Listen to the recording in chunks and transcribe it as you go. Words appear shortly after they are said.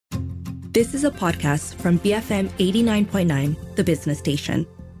This is a podcast from BFM 89.9, the business station.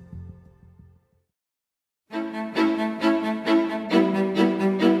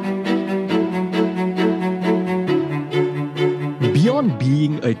 Beyond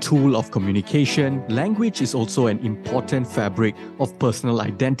being a tool of communication, language is also an important fabric of personal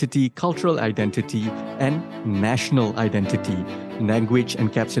identity, cultural identity, and national identity. Language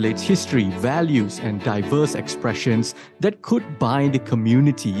encapsulates history, values, and diverse expressions that could bind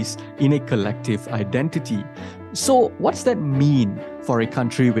communities in a collective identity. So, what's that mean for a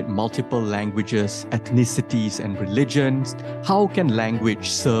country with multiple languages, ethnicities, and religions? How can language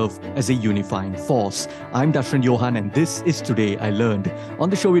serve as a unifying force? I'm Dashran Johan, and this is Today I Learned. On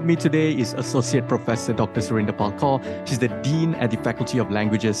the show with me today is Associate Professor Dr. Surinder Palkor. She's the Dean at the Faculty of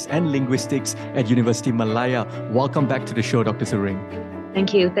Languages and Linguistics at University Malaya. Welcome back to the show, Dr. Suring.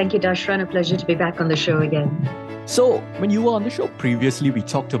 Thank you, Dashran. A pleasure to be back on the show again. So, when you were on the show previously, we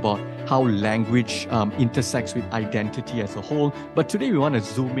talked about how language intersects with identity as a whole. But today we want to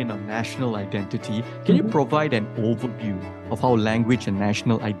zoom in on national identity. Can you provide an overview of how language and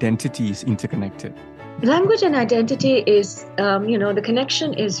national identity is interconnected? Language and identity is, the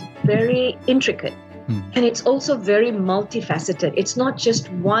connection is very intricate. And it's also very multifaceted. It's not just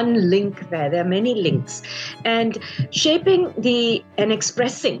one link there. There are many links. And shaping and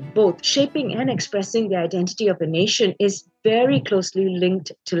expressing the identity of a nation is very closely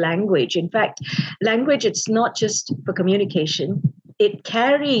linked to language. In fact, language, it's not just for communication. It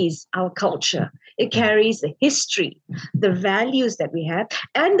carries our culture. It carries the history, the values that we have,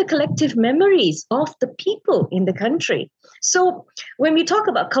 and the collective memories of the people in the country. So when we talk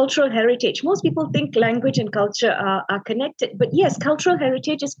about cultural heritage, most people think language and culture are connected. But yes, cultural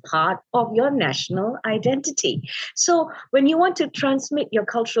heritage is part of your national identity. So when you want to transmit your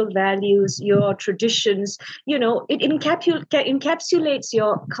cultural values, your traditions, it encapsulates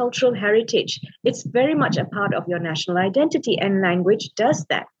your cultural heritage. It's very much a part of your national identity, and language does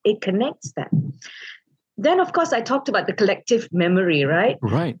that. It connects that. Then, of course, I talked about the collective memory, right?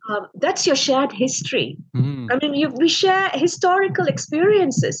 Right. That's your shared history. I mean, we share historical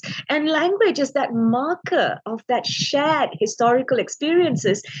experiences, and language is that marker of that shared historical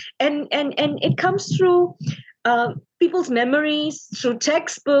experiences. And it comes through people's memories, through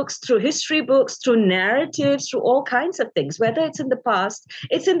textbooks, through history books, through narratives, through all kinds of things, whether it's in the past,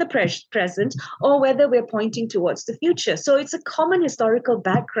 it's in the present, or whether we're pointing towards the future. So it's a common historical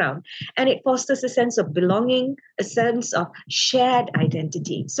background, and it fosters a sense of belonging, a sense of shared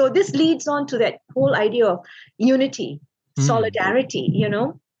identity. So this leads on to that whole idea of unity, solidarity,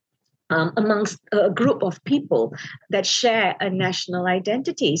 amongst a group of people that share a national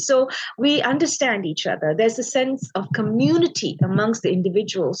identity. So we understand each other. There's a sense of community amongst the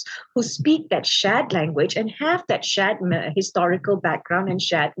individuals who speak that shared language and have that shared historical background and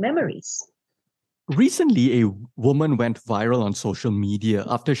shared memories. Recently, a woman went viral on social media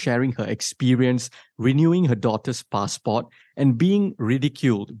after sharing her experience renewing her daughter's passport and being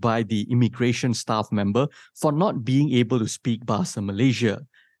ridiculed by the immigration staff member for not being able to speak Bahasa Malaysia.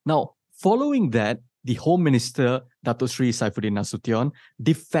 Now, following that, the Home Minister, Dato Sri Saifuddin Nasution,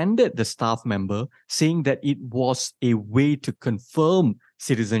 defended the staff member, saying that it was a way to confirm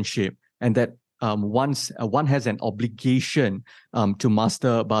citizenship and that one has an obligation to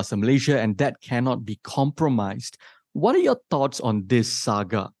master Bahasa Malaysia, and that cannot be compromised. What are your thoughts on this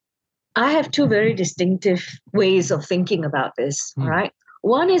saga? I have two very distinctive ways of thinking about this, right?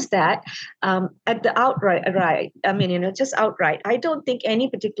 One is that at the outright, just outright, I don't think any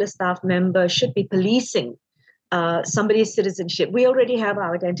particular staff member should be policing somebody's citizenship. We already have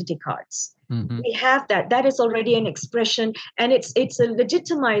our identity cards. We have that. That is already an expression, and it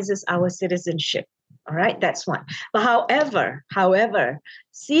legitimizes our citizenship. All right, that's one. But however,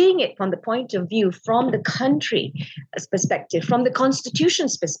 seeing it from the point of view, from the country's perspective, from the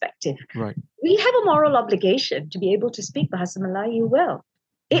Constitution's perspective, right, we have a moral obligation to be able to speak Bahasa Melayu well.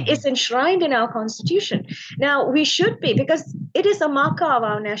 It is enshrined in our Constitution. Now, we should be, because it is a marker of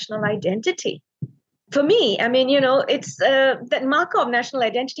our national identity. For me, it's that marker of national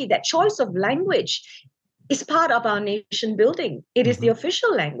identity, that choice of language is part of our nation building. It is the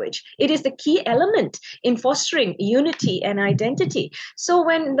official language. It is the key element in fostering unity and identity. So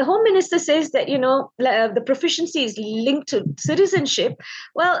when the Home Minister says that, the proficiency is linked to citizenship,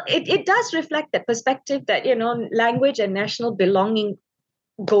 well, it does reflect that perspective that, language and national belonging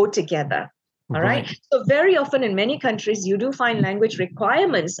go together. All right. So very often in many countries, you do find language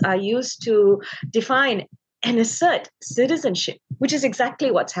requirements are used to define and assert citizenship, which is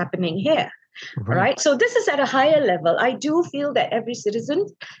exactly what's happening here. Right. So this is at a higher level. I do feel that every citizen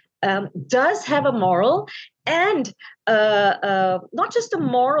does have a moral and not just a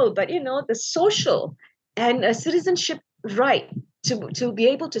moral, but the social and a citizenship right to be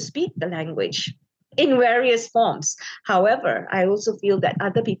able to speak the language in various forms. However, I also feel that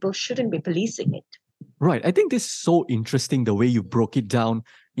other people shouldn't be policing it. Right. I think this is so interesting the way you broke it down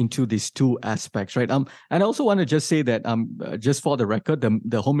into these two aspects, right? And I also want to just say that just for the record,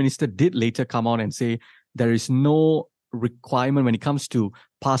 the Home Minister did later come out and say there is no requirement when it comes to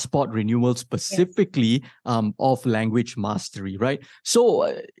passport renewal specifically of language mastery, right?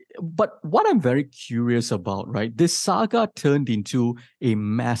 So, but what I'm very curious about, right? This saga turned into a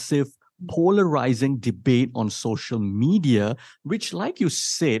massive polarizing debate on social media, which, like you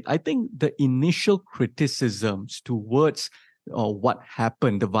said, I think the initial criticisms towards what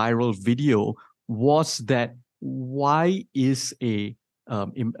happened, the viral video, was that why is a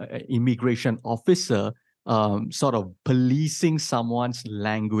immigration officer sort of policing someone's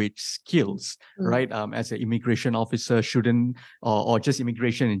language skills, right? As an immigration officer, shouldn't, or just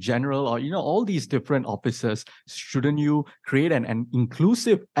immigration in general, or, all these different officers, shouldn't you create an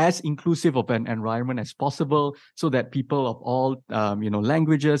as inclusive of an environment as possible so that people of all,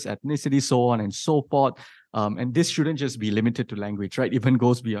 languages, ethnicities, so on and so forth, and this shouldn't just be limited to language, right? Even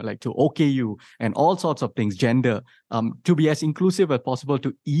goes beyond, like, to OKU and all sorts of things, gender, to be as inclusive as possible,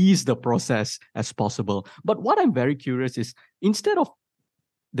 to ease the process as possible. But what I'm very curious is, instead of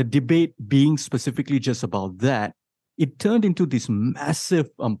the debate being specifically just about that, it turned into this massive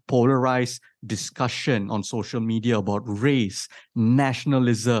polarized discussion on social media about race,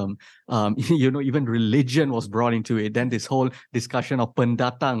 nationalism, even religion was brought into it. Then this whole discussion of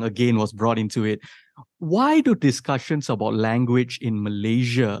pendatang again was brought into it. Why do discussions about language in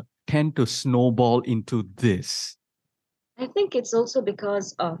Malaysia tend to snowball into this? I think it's also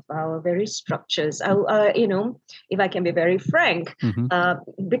because of our very structures. If I can be very frank,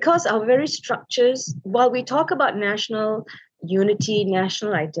 because our very structures, while we talk about national unity,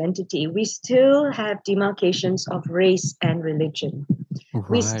 national identity, we still have demarcations of race and religion.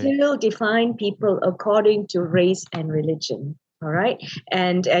 Right. We still define people according to race and religion. All right.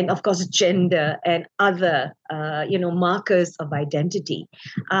 And of course, gender and other, markers of identity.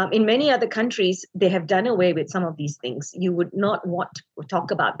 In many other countries, they have done away with some of these things. You would not want to talk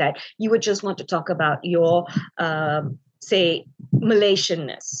about that. You would just want to talk about your, say,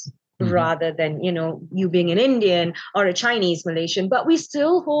 Malaysianness, rather than, you being an Indian or a Chinese Malaysian. But we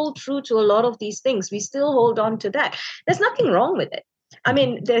still hold true to a lot of these things. We still hold on to that. There's nothing wrong with it. I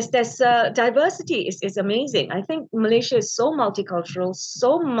mean, there's diversity is amazing. I think Malaysia is so multicultural,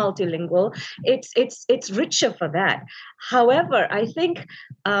 so multilingual. It's richer for that. However, I think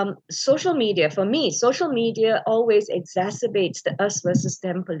social media always exacerbates the us versus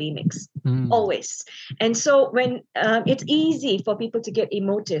them polemics. Always. And so when it's easy for people to get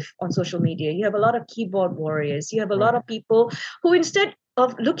emotive on social media, you have a lot of keyboard warriors. You have a lot of people who, instead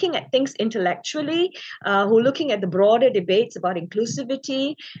of looking at things intellectually, who are looking at the broader debates about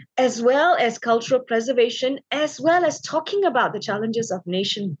inclusivity, as well as cultural preservation, as well as talking about the challenges of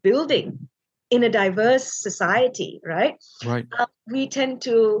nation building in a diverse society, right? Right. We tend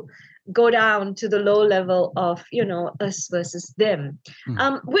to go down to the low level of, us versus them,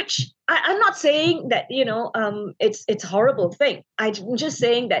 which I'm not saying that, it's a horrible thing. I'm just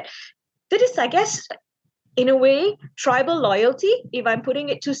saying that is, I guess, in a way, tribal loyalty, if I'm putting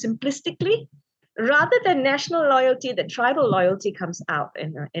it too simplistically, rather than national loyalty, the tribal loyalty comes out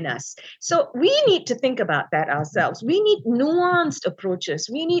in us. So we need to think about that ourselves. We need nuanced approaches.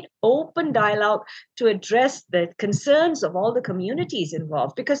 We need open dialogue to address the concerns of all the communities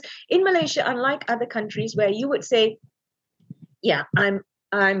involved. Because in Malaysia, unlike other countries where you would say, yeah,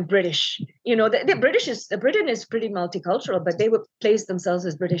 I'm British. The Britain is pretty multicultural, but they would place themselves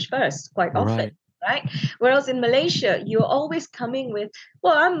as British first quite often. Right. Whereas in Malaysia, you're always coming with,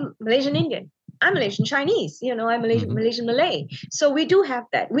 well, I'm Malaysian Indian, I'm Malaysian Chinese, I'm Malaysian Malay. So we do have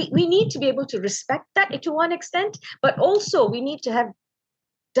that. We need to be able to respect that to one extent, but also we need to have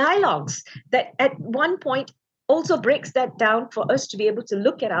dialogues that at one point also breaks that down for us to be able to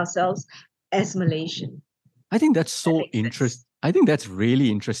look at ourselves as Malaysian. I think that's so interesting. I think that's really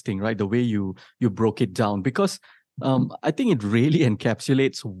interesting, right? The way you broke it down, because I think it really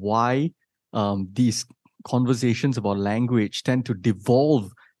encapsulates why these conversations about language tend to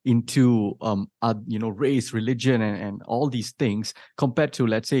devolve into race, religion, and all these things, compared to,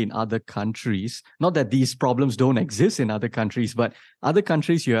 let's say, in other countries. Not that these problems don't exist in other countries, but other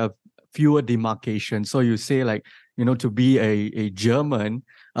countries you have fewer demarcations. So you say, like, to be a German,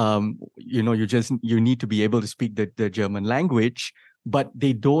 you need to be able to speak the German language. but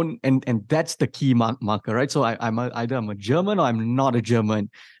they don't, and that's the key marker, right? So either I'm a German or I'm not a German,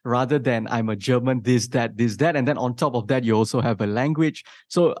 rather than I'm a German, this, that, and then on top of that, you also have a language.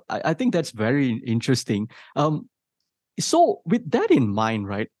 So I think that's very interesting. So with that in mind,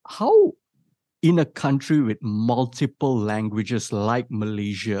 right, how in a country with multiple languages like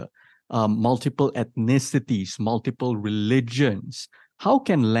Malaysia, multiple ethnicities, multiple religions, how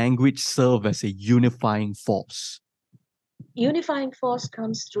can language serve as a unifying force? Unifying force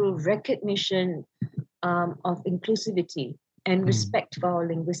comes through recognition of inclusivity and respect for our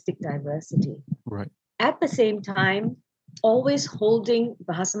linguistic diversity. Right. At the same time, always holding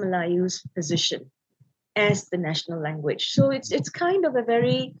Bahasa Melayu's position as the national language. So it's kind of a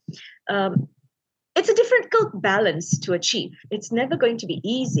very it's a difficult balance to achieve. It's never going to be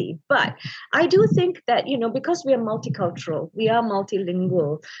easy, but I do think that, because we are multicultural, we are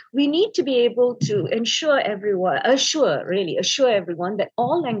multilingual, we need to be able to assure everyone that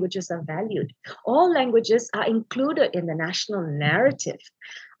all languages are valued. All languages are included in the national narrative.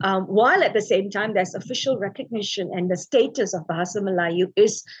 While at the same time, there's official recognition and the status of Bahasa Melayu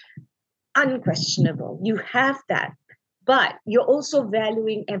is unquestionable. You have that. But you're also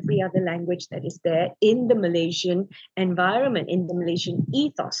valuing every other language that is there in the Malaysian environment, in the Malaysian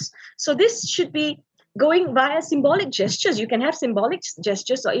ethos. So this should be going via symbolic gestures. You can have symbolic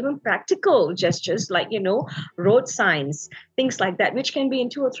gestures or even practical gestures like, road signs, things like that, which can be in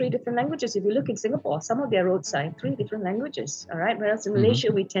 2 or 3 different languages. If you look in Singapore, some of their road signs, 3 different languages, all right? Whereas in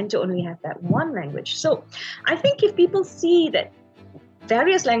Malaysia, we tend to only have that one language. So I think if people see that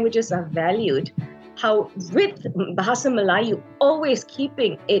various languages are valued, how with Bahasa Melayu always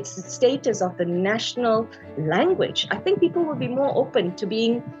keeping its status of the national language, I think people will be more open to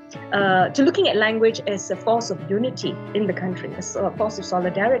looking at language as a force of unity in the country, as a force of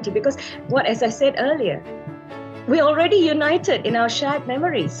solidarity. Because as I said earlier, we're already united in our shared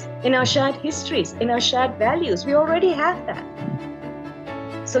memories, in our shared histories, in our shared values. We already have that.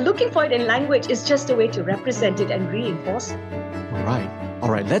 So looking for it in language is just a way to represent it and reinforce it. Right. All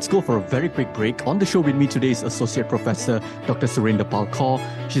right, let's go for a very quick break. On the show with me today is Associate Professor Dr. Surinder Palkor.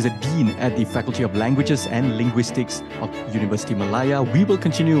 She's a Dean at the Faculty of Languages and Linguistics of University Malaya. We will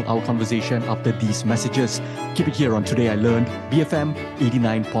continue our conversation after these messages. Keep it here on Today I Learned, BFM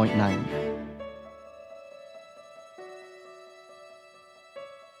 89.9.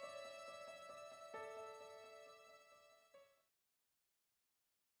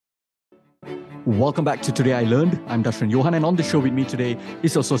 Welcome back to Today I Learned. I'm Dashran Johan, and on the show with me today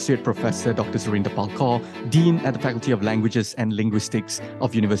is Associate Professor Dr. Surinder Palkor, Dean at the Faculty of Languages and Linguistics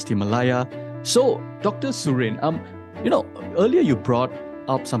of University Malaya. So, Dr. Surin, earlier you brought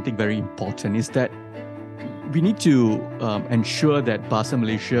up something very important, is that we need to ensure that Bahasa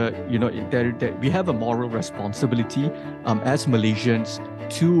Malaysia, that we have a moral responsibility as Malaysians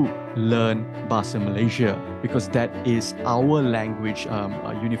to learn Bahasa Malaysia, because that is our language,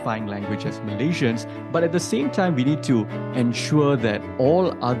 a unifying language as Malaysians. But at the same time, we need to ensure that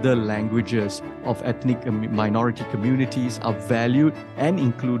all other languages of ethnic minority communities are valued and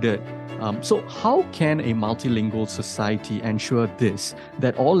included. So how can a multilingual society ensure this,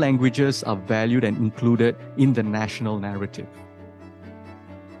 that all languages are valued and included in the national narrative?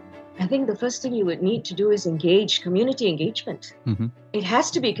 I think the first thing you would need to do is community engagement. It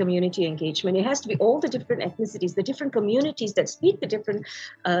has to be community engagement. It has to be all the different ethnicities, the different communities that speak the different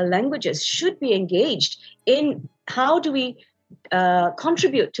languages should be engaged in how do we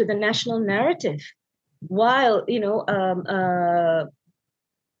contribute to the national narrative while,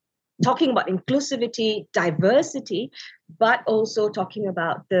 talking about inclusivity, diversity, but also talking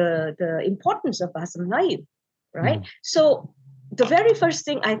about the importance of Bahasa Melayu, right? So the very first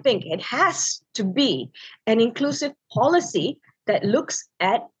thing, I think, it has to be an inclusive policy that looks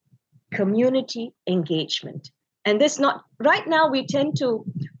at community engagement. And right now we tend to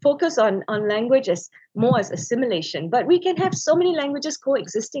focus on language as more as assimilation, but we can have so many languages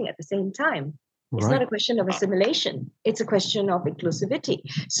coexisting at the same time. It's not a question of assimilation. It's a question of inclusivity.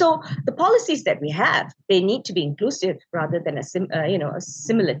 So the policies that we have, they need to be inclusive rather than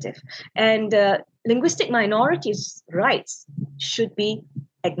assimilative. And linguistic minorities' rights should be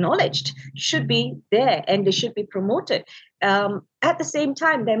acknowledged, should be there, and they should be promoted. At the same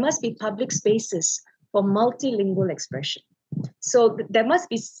time, there must be public spaces for multilingual expression. So there must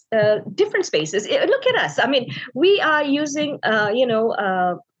be different spaces. Look at us. I mean, we are using,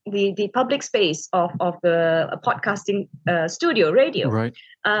 the public space of the podcasting studio, radio. Right.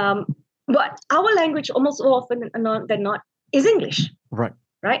 But our language almost so often than not is English. Right.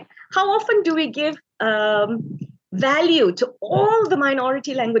 Right. How often do we give value to all the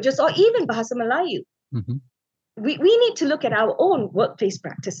minority languages or even Bahasa Melayu? we need to look at our own workplace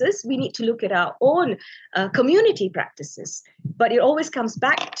practices. We need to look at our own community practices. But it always comes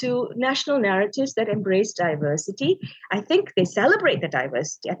back to national narratives that embrace diversity. I think they celebrate the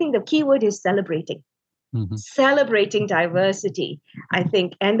diversity. I think the key word is celebrating. Mm-hmm. Celebrating diversity, I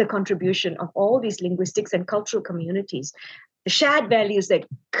think, and the contribution of all these linguistics and cultural communities, the shared values that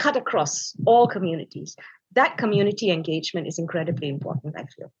cut across all communities. That community engagement is incredibly important, I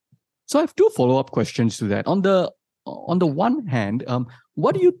feel. So I have two follow-up questions to that. On the one hand, how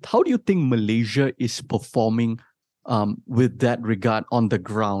do you think Malaysia is performing with that regard on the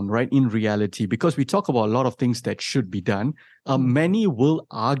ground, right? In reality, because we talk about a lot of things that should be done. Many will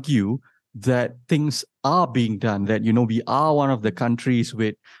argue that things are being done, that, we are one of the countries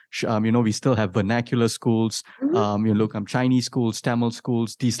with, we still have vernacular schools, Chinese schools, Tamil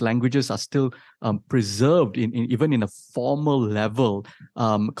schools. These languages are still preserved even in a formal level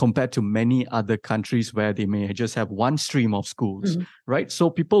compared to many other countries where they may just have one stream of schools, right? So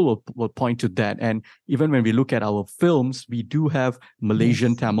people will point to that. And even when we look at our films, we do have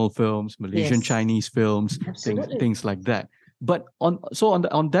Malaysian Tamil films, Malaysian Chinese films, things like that. But on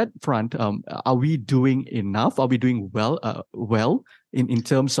that front, are we doing enough? Are we doing well in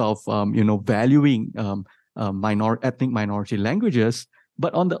terms of valuing ethnic minority languages?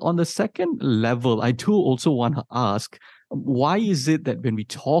 But on the second level, I do also want to ask, why is it that when we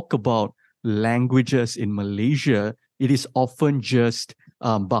talk about languages in Malaysia, it is often just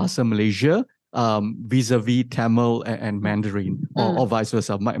Bahasa Malaysia vis-a-vis Tamil and Mandarin, or vice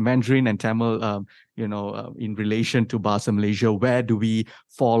versa, Mandarin and Tamil, in relation to Bahasa Malaysia? Where do we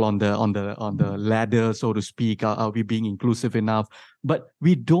fall on the ladder, so to speak? Are we being inclusive enough? But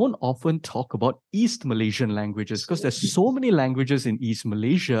we don't often talk about East Malaysian languages, because there's so many languages in East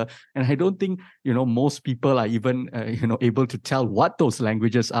Malaysia, and I don't think most people are even able to tell what those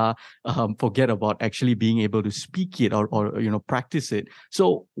languages are. Forget about actually being able to speak it or practice it.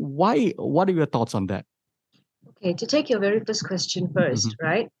 So what are your thoughts on that? Okay, to take your very first question first,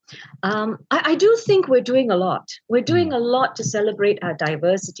 right? I do think we're doing a lot. We're doing a lot to celebrate our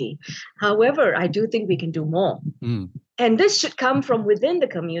diversity. However, I do think we can do more. And this should come from within the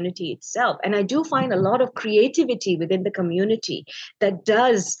community itself. And I do find a lot of creativity within the community that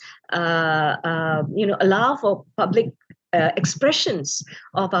does, allow for public expressions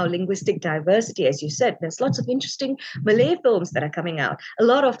of our linguistic diversity. As you said, there's lots of interesting Malay films that are coming out, a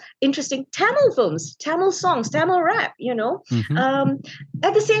lot of interesting Tamil films, Tamil songs, Tamil rap,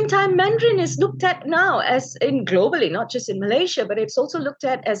 At the same time, Mandarin is looked at now as in globally, not just in Malaysia, but it's also looked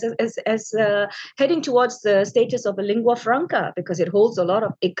at as heading towards the status of a lingua franca, because it holds a lot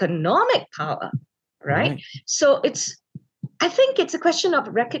of economic power, right? So I think it's a question of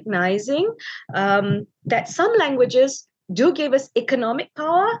recognizing that some languages do give us economic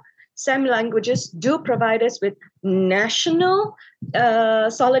power. Some languages do provide us with national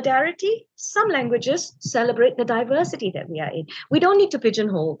solidarity. Some languages celebrate the diversity that we are in. We don't need to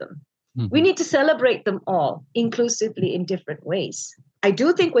pigeonhole them. We need to celebrate them all inclusively in different ways. I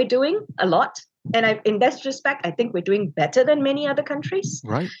do think we're doing a lot. And in that respect, I think we're doing better than many other countries.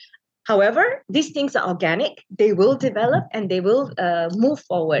 Right. However, these things are organic. They will develop and they will move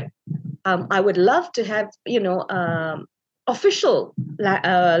forward. I would love to have, official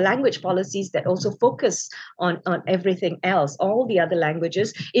language policies that also focus on everything else, all the other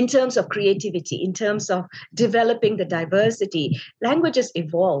languages, in terms of creativity, in terms of developing the diversity. Languages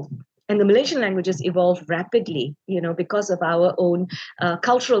evolve. And the Malaysian languages evolve rapidly, because of our own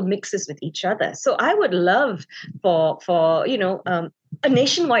cultural mixes with each other. So I would love for a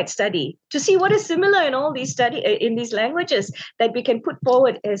nationwide study to see what is similar in all these in these languages that we can put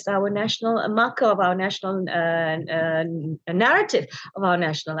forward as our national marker of our national narrative of our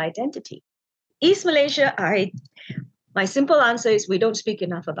national identity. East Malaysia, my simple answer is we don't speak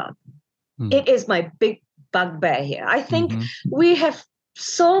enough about. It is my big bugbear here. I think we have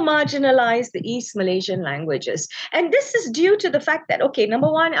so marginalized the East Malaysian languages. And this is due to the fact that, okay,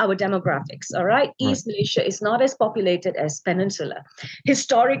 number one, our demographics, all right? East Malaysia is not as populated as Peninsula.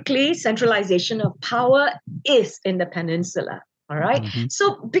 Historically, centralization of power is in the Peninsula. All right.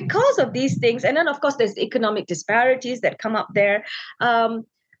 So because of these things, and then of course there's economic disparities that come up there.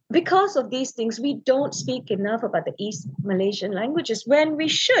 Because of these things, we don't speak enough about the East Malaysian languages when we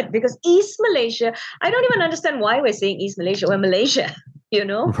should, because East Malaysia, I don't even understand why we're saying East Malaysia. We're Malaysia,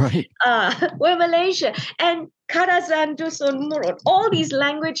 Right. We're Malaysia. And Kadazan, Dusun, Murut, all these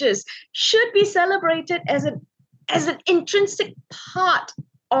languages should be celebrated as an intrinsic part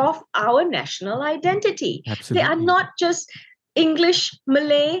of our national identity. Absolutely. They are not just English,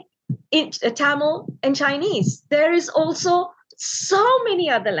 Malay, Tamil, and Chinese. There is also so many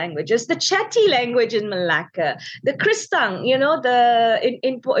other languages, the Chetty language in Malacca, the Kristang,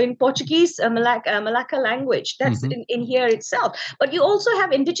 in Portuguese, Malacca language, that's in here itself. But you also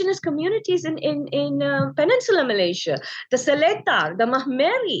have indigenous communities in Peninsular Malaysia, the Seletar, the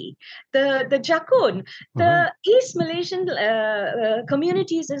Mahmeri, the Jakun, the East Malaysian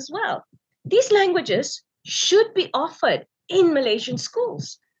communities as well. These languages should be offered in Malaysian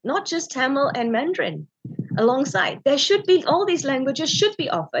schools, not just Tamil and Mandarin. Alongside, there should be, all these languages should be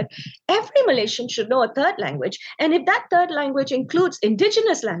offered. Every Malaysian should know a third language. And if that third language includes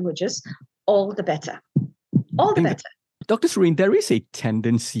indigenous languages, all the better. All the better. Dr. Surin, there is a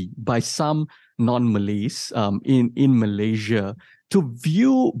tendency by some non-Malays in Malaysia to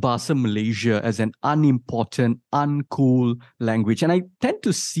view Bahasa Malaysia as an unimportant, uncool language. And I tend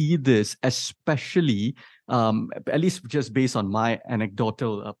to see this especially, at least just based on my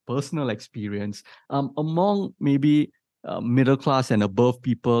anecdotal personal experience, among maybe middle class and above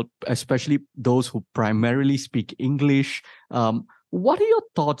people, especially those who primarily speak English. What are your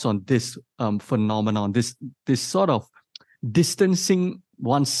thoughts on this phenomenon, this sort of distancing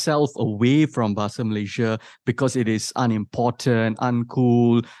oneself away from Bahasa Malaysia because it is unimportant,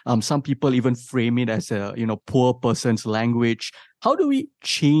 uncool? Some people even frame it as a poor person's language. How do we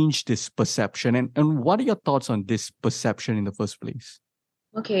change this perception? And what are your thoughts on this perception in the first place?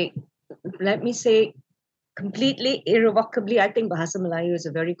 Okay, let me say completely irrevocably, I think Bahasa Melayu is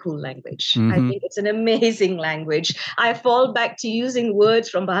a very cool language. I think it's an amazing language. I fall back to using words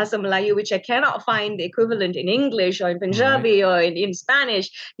from Bahasa Melayu, which I cannot find the equivalent in English or in Punjabi or in Spanish.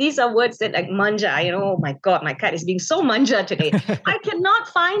 These are words that like manja, oh my God, my cat is being so manja today. I cannot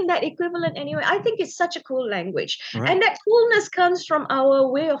find that equivalent anywhere. I think it's such a cool language. Right. And that coolness comes from our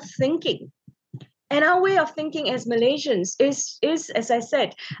way of thinking. And our way of thinking as Malaysians is, as I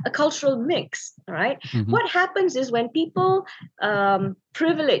said, a cultural mix, right? What happens is when people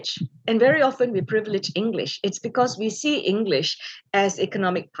privilege, and very often we privilege English, it's because we see English as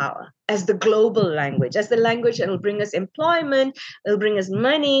economic power, as the global language, as the language that will bring us employment, it'll bring us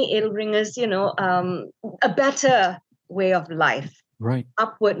money, it'll bring us, a better way of life. Right.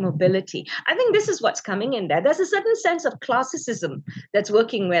 Upward mobility. I think this is what's coming in there. There's a certain sense of classicism that's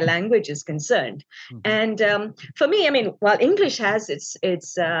working where language is concerned. And for me, I mean, while English has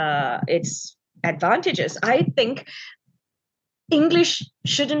its advantages, I think English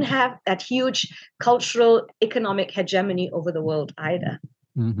shouldn't have that huge cultural, economic hegemony over the world either.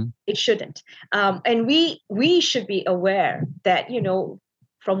 It shouldn't. And we should be aware that,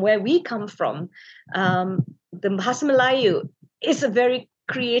 from where we come from, the Bahasa Melayu is a very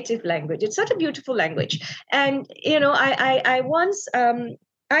creative language. It's such a beautiful language. And, I once,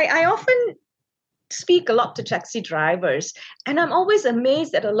 I often speak a lot to taxi drivers, and I'm always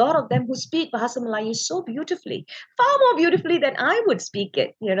amazed at a lot of them who speak Bahasa Melayu so beautifully, far more beautifully than I would speak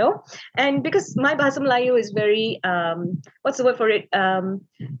it, And because my Bahasa Melayu is very, what's the word for it?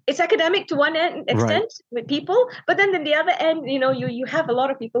 It's academic to one extent with people, but then the other end, you have a lot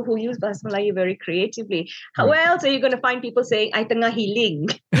of people who use Bahasa Melayu very creatively. Where else are you going to find people saying, "I tengah healing"?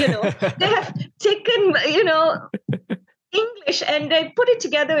 They have taken, English and they put it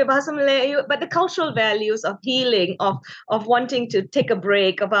together with Bahasa Melayu, but the cultural values of healing, of wanting to take a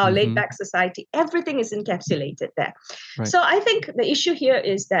break, of our laid-back society, everything is encapsulated there. Right. So I think the issue here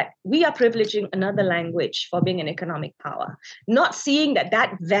is that we are privileging another language for being an economic power, not seeing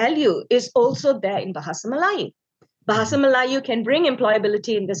that value is also there in Bahasa Melayu. Bahasa Melayu can bring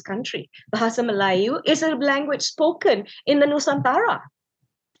employability in this country. Bahasa Melayu is a language spoken in the Nusantara.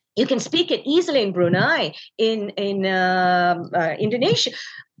 You can speak it easily in Brunei, in Indonesia.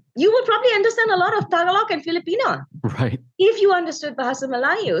 You will probably understand a lot of Tagalog and Filipino. Right. If you understood Bahasa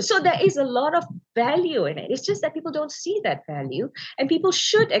Melayu. So there is a lot of value in it. It's just that people don't see that value. And people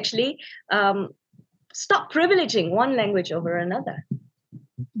should actually stop privileging one language over another.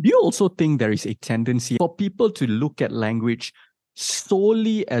 Do you also think there is a tendency for people to look at language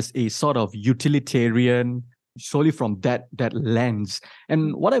solely as a sort of utilitarian, solely from that lens?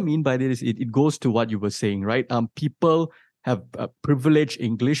 And what I mean by this is it goes to what you were saying, right? People have privileged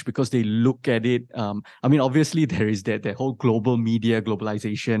English because they look at it. Obviously there is that whole global media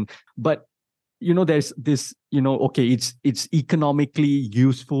globalization, but there's this, okay, it's economically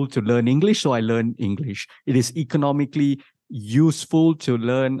useful to learn English, so I learn English. It is economically useful to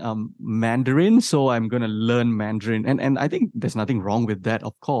learn Mandarin, so I'm going to learn Mandarin. And I think there's nothing wrong with that,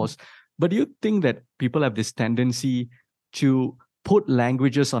 of course. But do you think that people have this tendency to put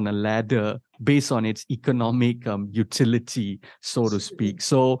languages on a ladder based on its economic utility, so to speak?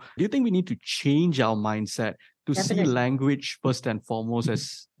 So do you think we need to change our mindset to see Definitely. language first and foremost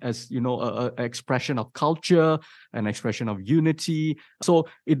as a expression of culture, an expression of unity. So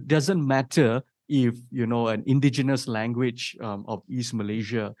it doesn't matter if an indigenous language of East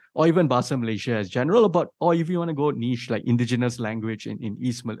Malaysia, or even Bahasa Malaysia as general, or if you want to go niche like indigenous language in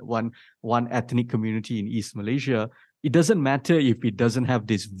one ethnic community in East Malaysia, it doesn't matter if it doesn't have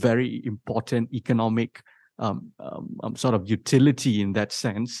this very important economic sort of utility in that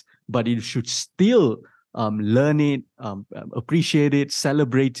sense, but it should still learn it, appreciate it,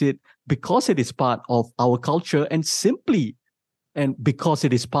 celebrate it, because it is part of our culture, and because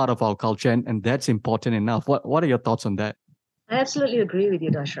it is part of our culture, and that's important enough. What are your thoughts on that? I absolutely agree with you,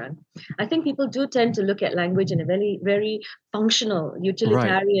 Dashran. I think people do tend to look at language in a very, very functional,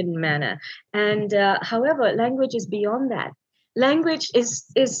 utilitarian manner. And however, language is beyond that. Language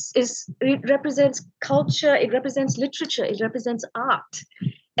it represents culture, it represents literature, it represents art.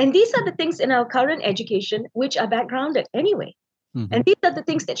 And these are the things in our current education which are backgrounded anyway. Mm-hmm. And these are the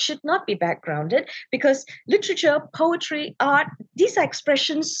things that should not be backgrounded, because literature, poetry, art, these are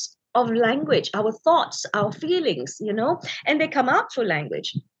expressions of language, our thoughts, our feelings, and they come out through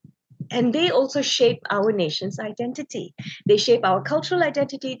language. And they also shape our nation's identity. They shape our cultural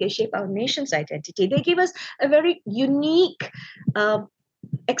identity. They shape our nation's identity. They give us a very unique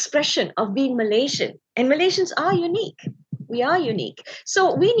expression of being Malaysian. And Malaysians are unique. We are unique.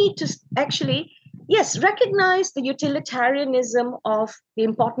 So we need to actually, yes, recognize the utilitarianism of the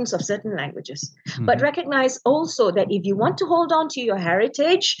importance of certain languages, but recognize also that if you want to hold on to your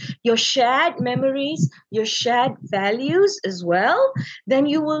heritage, your shared memories, your shared values as well, then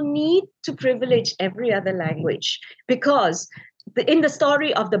you will need to privilege every other language. Because in the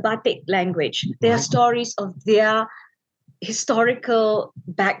story of the Batik language, there are stories of their historical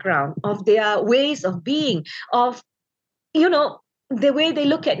background, of their ways of being, of the way they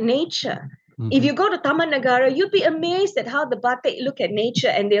look at nature. If you go to Taman Negara, you'd be amazed at how the Batik look at nature,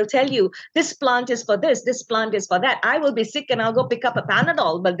 and they'll tell you, this plant is for this plant is for that. I will be sick and I'll go pick up a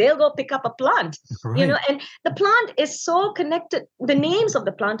Panadol, but they'll go pick up a plant. And the plant is so connected. The names of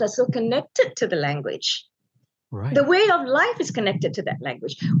the plant are so connected to the language. The way of life is connected to that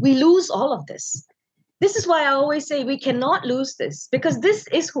language. We lose all of this. This is why I always say we cannot lose this, because this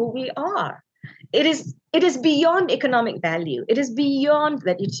is who we are. It is beyond economic value. It is beyond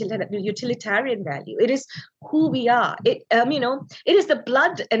that utilitarian value. It is who we are. It is the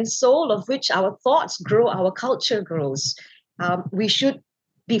blood and soul of which our thoughts grow, our culture grows. We should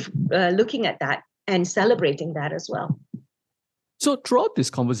be looking at that and celebrating that as well. So throughout this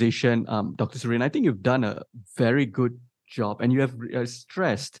conversation, Dr. Surin, I think you've done a very good job, and you have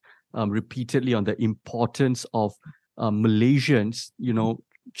stressed repeatedly on the importance of Malaysians,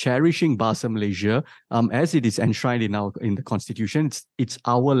 cherishing Bahasa Malaysia, as it is enshrined in the Constitution. It's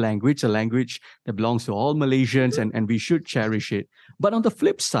our language, a language that belongs to all Malaysians, and we should cherish it. But on the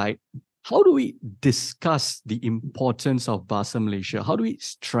flip side, how do we discuss the importance of Bahasa Malaysia? How do we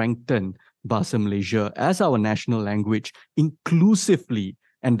strengthen Bahasa Malaysia as our national language inclusively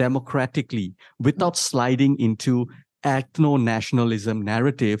and democratically, without sliding into ethno-nationalism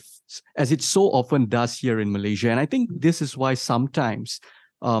narratives, as it so often does here in Malaysia? And I think this is why sometimes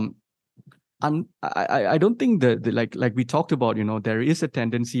I don't think that like we talked about, there is a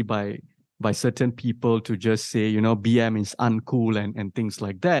tendency by certain people to just say, BM is uncool and things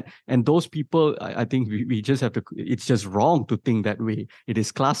like that. And those people, I think we just have to, it's just wrong to think that way. It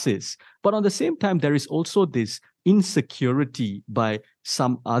is classist. But on the same time, there is also this insecurity by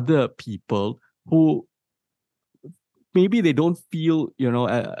some other people who maybe they don't feel,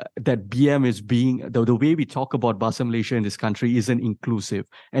 that BM is being, the way we talk about Bahasa Malaysia in this country isn't inclusive.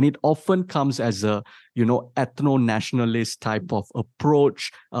 And it often comes as a, ethno-nationalist type of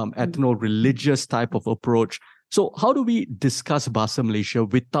approach, ethno-religious type of approach. So how do we discuss Bahasa Malaysia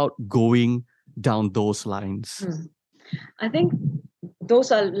without going down those lines? I think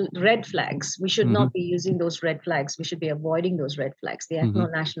those are red flags. We should not be using those red flags. We should be avoiding those red flags. The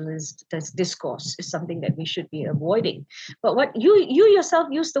ethno-nationalist discourse is something that we should be avoiding. But what you yourself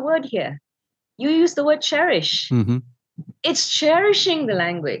use the word here. You use the word cherish. It's cherishing the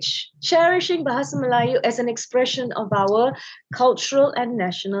language, cherishing Bahasa Melayu as an expression of our cultural and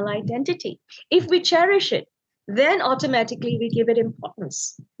national identity. If we cherish it, then automatically we give it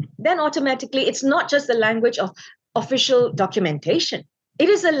importance. Then automatically it's not just the language of official documentation. It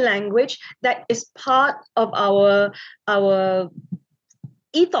is a language that is part of our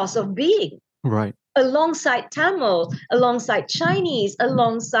ethos of being. Right. alongside Tamil, alongside Chinese,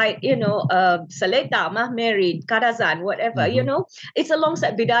 alongside, Seleta, Mahmeri, Kadazan, whatever, it's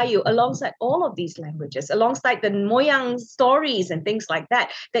alongside Bidayu, alongside all of these languages, alongside the Moyang stories and things like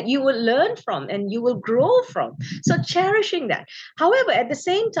that, that you will learn from and you will grow from. So cherishing that. However, at the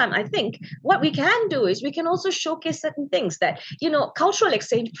same time, I think what we can do is we can also showcase certain things that, cultural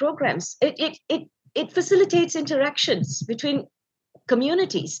exchange programs, it facilitates interactions between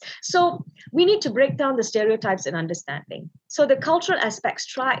communities. So we need to break down the stereotypes and understanding. So the cultural aspects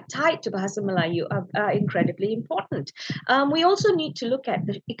tied to Bahasa Melayu are incredibly important. We also need to look at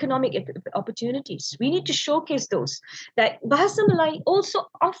the economic opportunities. We need to showcase those, that Bahasa Melayu also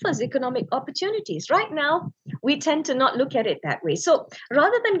offers economic opportunities. Right now, we tend to not look at it that way. So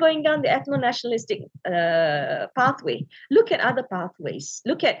rather than going down the ethno-nationalistic pathway, look at other pathways.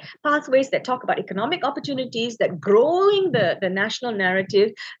 Look at pathways that talk about economic opportunities, that growing the national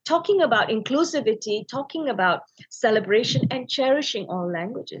narrative, talking about inclusivity, talking about celebration and cherishing all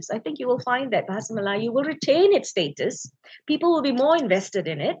languages. I think you will find that Bahasa Melayu will retain its status. People will be more invested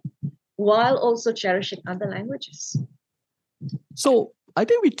in it while also cherishing other languages. So I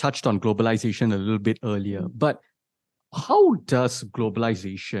think we touched on globalization a little bit earlier, but how does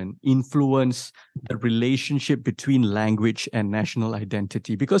globalization influence the relationship between language and national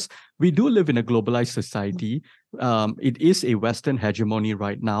identity? Because we do live in a globalized society. It is a Western hegemony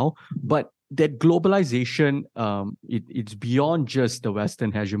right now, but that globalization, it's beyond just the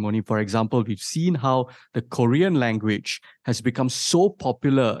Western hegemony. For example, we've seen how the Korean language has become so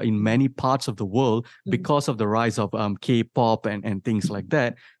popular in many parts of the world because of the rise of K-pop and things like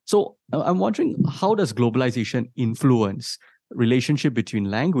that. So I'm wondering, how does globalization influence relationship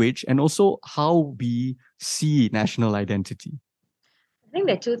between language and also how we see national identity? I think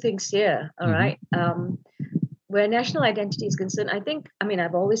there are two things here, all right? Where national identity is concerned,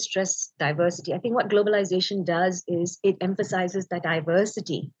 I've always stressed diversity. I think what globalization does is it emphasizes the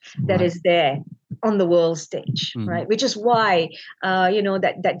diversity that is there on the world stage, right? Which is why,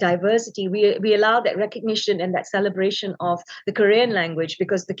 that diversity, we allow that recognition and that celebration of the Korean language,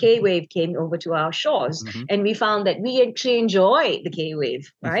 because the K-wave came over to our shores and we found that we actually enjoy the K-wave,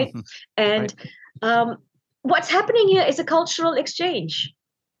 right? And what's happening here is a cultural exchange.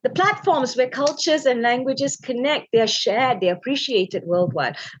 The platforms where cultures and languages connect, they are shared, they are appreciated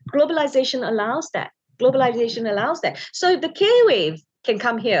worldwide. Globalization allows that. So if the K-wave can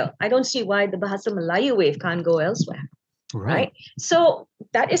come here, I don't see why the Bahasa Melayu wave can't go elsewhere, right? So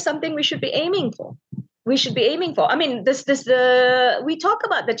that is something we should be aiming for. We talk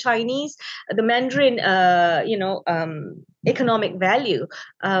about the Chinese, the Mandarin, economic value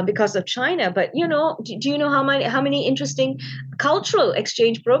because of China. But, do you know how many interesting cultural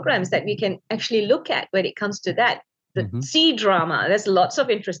exchange programs that we can actually look at when it comes to that? The C drama, there's lots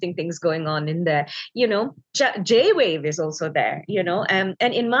of interesting things going on in there. J-Wave is also there, and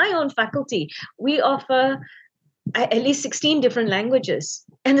in my own faculty, we offer at least 16 different languages.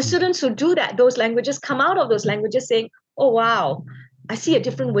 And the students who do that, those languages come out of those languages saying, oh, wow, I see a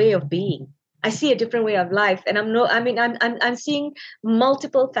different way of being. I see a different way of life. And I'm seeing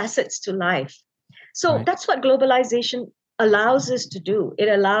multiple facets to life. So that's what globalization allows us to do. It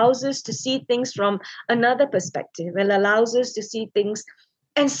allows us to see things from another perspective. It allows us to see things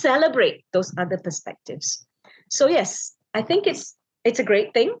and celebrate those other perspectives. So yes, I think it's a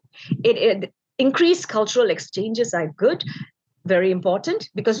great thing. Increased cultural exchanges are good, very important,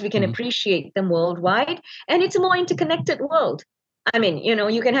 because we can appreciate them worldwide. And it's a more interconnected world.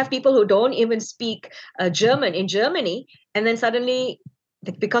 You can have people who don't even speak German in Germany, and then suddenly,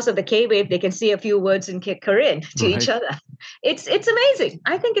 because of the K-wave, they can see a few words in Korean to each other. It's amazing.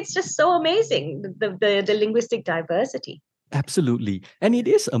 I think it's just so amazing, the linguistic diversity. Absolutely. And it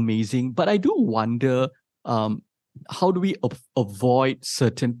is amazing, but I do wonder, how do we avoid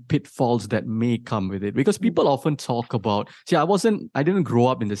certain pitfalls that may come with it? Because people often talk about, I didn't grow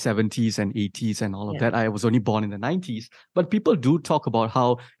up in the 70s and 80s and all of that. I was only born in the 90s. But people do talk about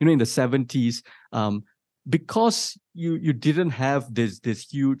how, in the 70s, because you didn't have this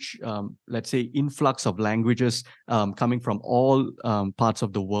huge, let's say, influx of languages coming from all parts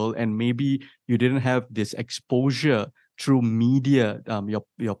of the world, and maybe you didn't have this exposure through media,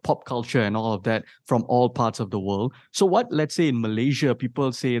 your pop culture and all of that from all parts of the world. So let's say in Malaysia,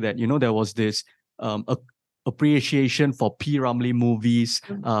 people say that, there was this appreciation for P. Ramlee movies,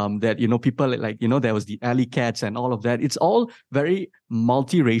 that, people there was the Alley Cats and all of that. It's all very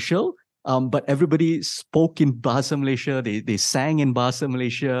multiracial. But everybody spoke in Bahasa Malaysia. They sang in Bahasa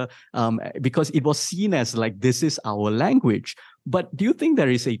Malaysia because it was seen as like, this is our language. But do you think there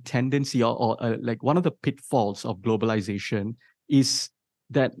is a tendency or like one of the pitfalls of globalization is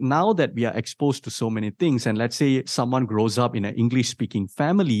that now that we are exposed to so many things, and let's say someone grows up in an English-speaking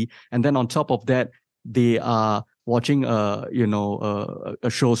family, and then on top of that, they are watching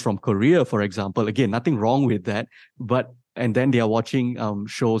shows from Korea, for example. Again, nothing wrong with that, and then they are watching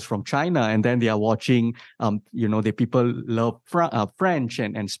shows from China, and then they are watching the people love French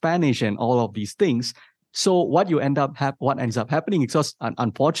and Spanish and all of these things. So what ends up happening, because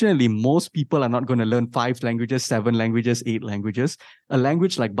unfortunately most people are not going to learn 5 languages, 7 languages, 8 languages. A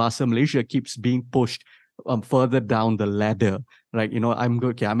language like Bahasa Malaysia keeps being pushed further down the ladder. Like,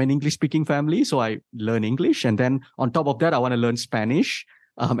 I'm an English-speaking family, so I learn English. And then on top of that, I want to learn Spanish.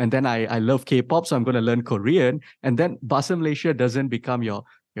 And then I love K-pop, so I'm going to learn Korean. And then Bahasa Malaysia doesn't become your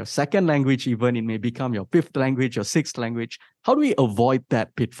second language even. It may become your 5th language or 6th language. How do we avoid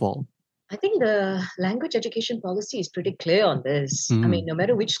that pitfall? I think the language education policy is pretty clear on this. I mean, no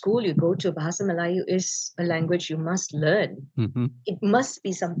matter which school you go to, Bahasa Melayu is a language you must learn. It must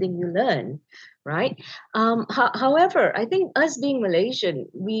be something you learn, right? However, I think us being Malaysian,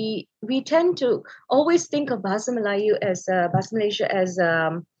 we tend to always think of Bahasa Malaysia as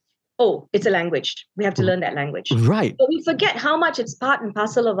it's a language. We have to learn that language. Right. But we forget how much it's part and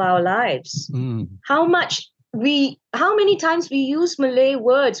parcel of our lives. How many times we use Malay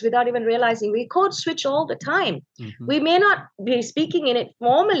words without even realizing. We code switch all the time. We may not be speaking in it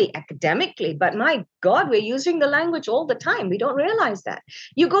formally, academically, but my God, we're using the language all the time. We don't realize that.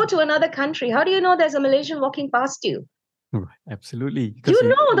 You go to another country, how do you know there's a Malaysian walking past you? Right, absolutely. The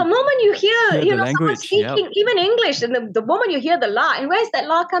moment you hear the language, someone speaking even English, and the moment you hear the la, and where's that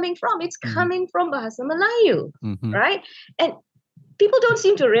la coming from? It's coming from Bahasa Melayu, right? And people don't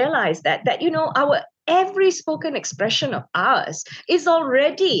seem to realize that our every spoken expression of ours is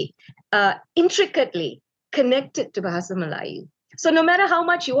already intricately connected to Bahasa Melayu. So no matter how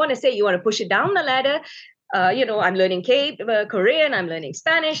much you want to say, you want to push it down the ladder, I'm learning Korean, I'm learning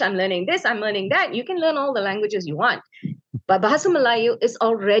Spanish, I'm learning this, I'm learning that. You can learn all the languages you want. But Bahasa Melayu is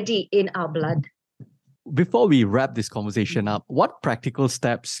already in our blood. Before we wrap this conversation up, what practical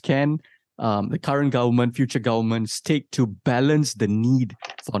steps can the current government, future governments take to balance the need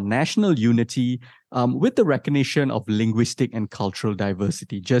for national unity with the recognition of linguistic and cultural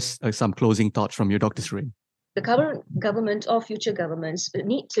diversity? Just some closing thoughts from you, Dr. Surin. The current government or future governments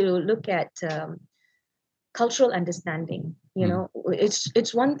need to look at cultural understanding.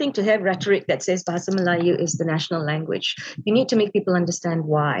 It's one thing to have rhetoric that says Bahasa Melayu is the national language. You need to make people understand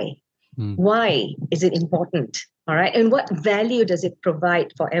why. Why is it important? All right. And what value does it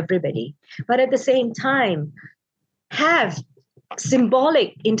provide for everybody? But at the same time, have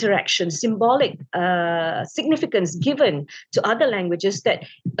symbolic interaction, symbolic significance given to other languages that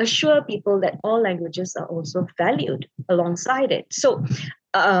assure people that all languages are also valued alongside it. So,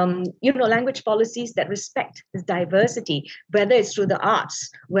 language policies that respect this diversity, whether it's through the arts,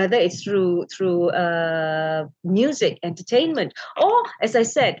 whether it's through music, entertainment, or, as I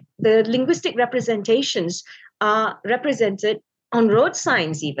said, the linguistic representations are represented on road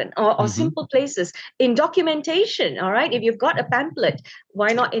signs even, or simple places, in documentation, all right? If you've got a pamphlet,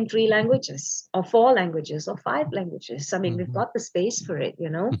 why not in 3 languages, or 4 languages, or 5 languages? I mean, we've got the space for it,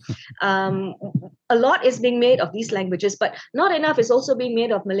 A lot is being made of these languages, but not enough is also being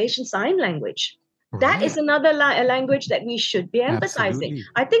made of Malaysian Sign Language. Right. That is another language that we should be emphasizing. Absolutely.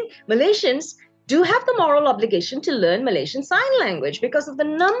 I think Malaysians do have the moral obligation to learn Malaysian Sign Language because of the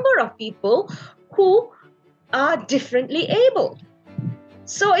number of people who are differently able.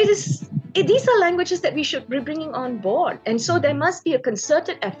 So these are languages that we should be bringing on board. And so there must be a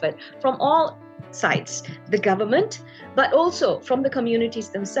concerted effort from all sides, the government, but also from the communities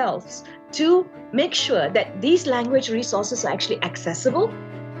themselves, to make sure that these language resources are actually accessible.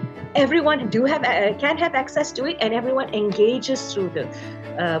 Everyone can have access to it, and everyone engages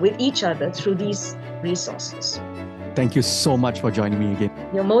with each other through these resources. Thank you so much for joining me again.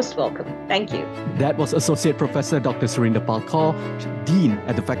 You're most welcome. Thank you. That was Associate Professor Dr. Surinder Kaur, Dean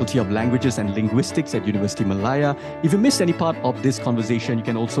at the Faculty of Languages and Linguistics at University Malaya. If you missed any part of this conversation, you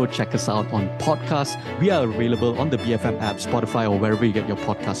can also check us out on podcasts. We are available on the BFM app, Spotify, or wherever you get your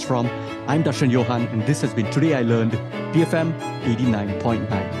podcasts from. I'm Darshan Johan, and this has been Today I Learned, BFM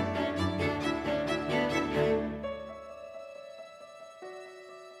 89.9.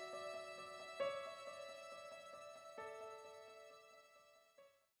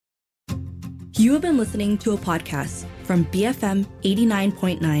 You have been listening to a podcast from BFM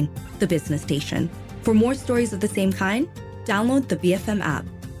 89.9, the business station. For more stories of the same kind, download the BFM app.